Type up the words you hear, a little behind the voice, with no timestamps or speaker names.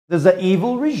There's an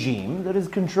evil regime that is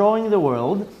controlling the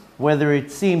world, whether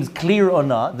it seems clear or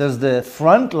not. There's the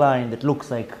front line that looks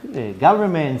like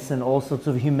governments and all sorts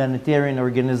of humanitarian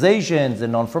organizations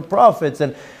and non-for-profits.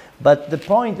 But the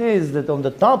point is that on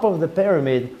the top of the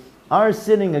pyramid are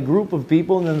sitting a group of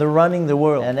people and they're running the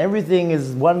world. And everything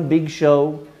is one big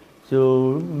show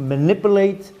to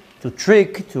manipulate, to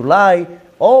trick, to lie,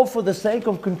 all for the sake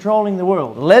of controlling the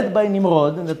world, led by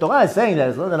Nimrod. And the Torah is saying that.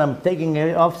 It's not that I'm taking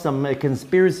it off some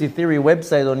conspiracy theory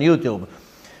website on YouTube.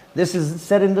 This is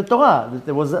said in the Torah, that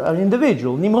there was an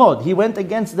individual, Nimrod. He went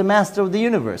against the master of the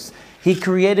universe. He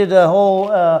created a whole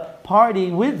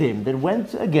party with him that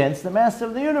went against the master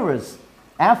of the universe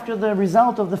after the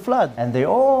result of the flood. And they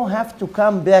all have to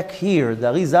come back here. The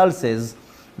Arizal says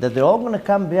that they're all going to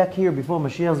come back here before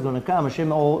Mashiach is going to come.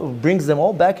 Hashem brings them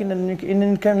all back in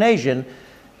incarnation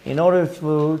in order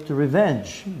to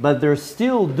revenge. But they're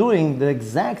still doing the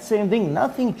exact same thing.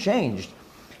 Nothing changed.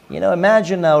 You know,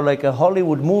 imagine now like a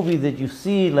Hollywood movie that you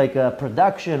see like a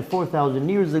production 4,000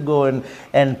 years ago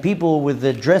and people with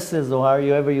the dresses or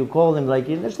however you call them, like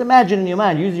just imagine in your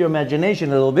mind, use your imagination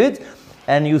a little bit,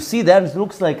 and you see that it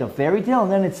looks like a fairy tale,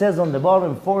 and then it says on the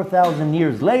bottom 4,000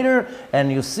 years later,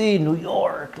 and you see New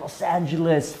York, Los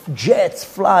Angeles, jets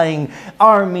flying,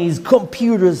 armies,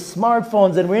 computers,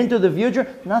 smartphones, and we're into the future.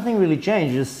 Nothing really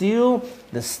changed.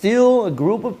 There's still a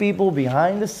group of people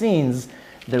behind the scenes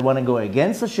that want to go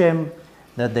against Hashem,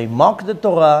 that they mock the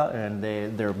Torah, and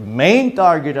their main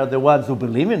target are the ones who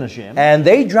believe in Hashem. And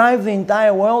they drive the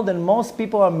entire world, and most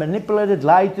people are manipulated,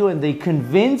 lied to, and they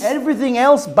convince everything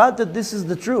else but that this is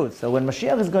the truth. So when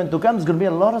Mashiach is going to come, there's going to be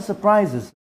a lot of surprises.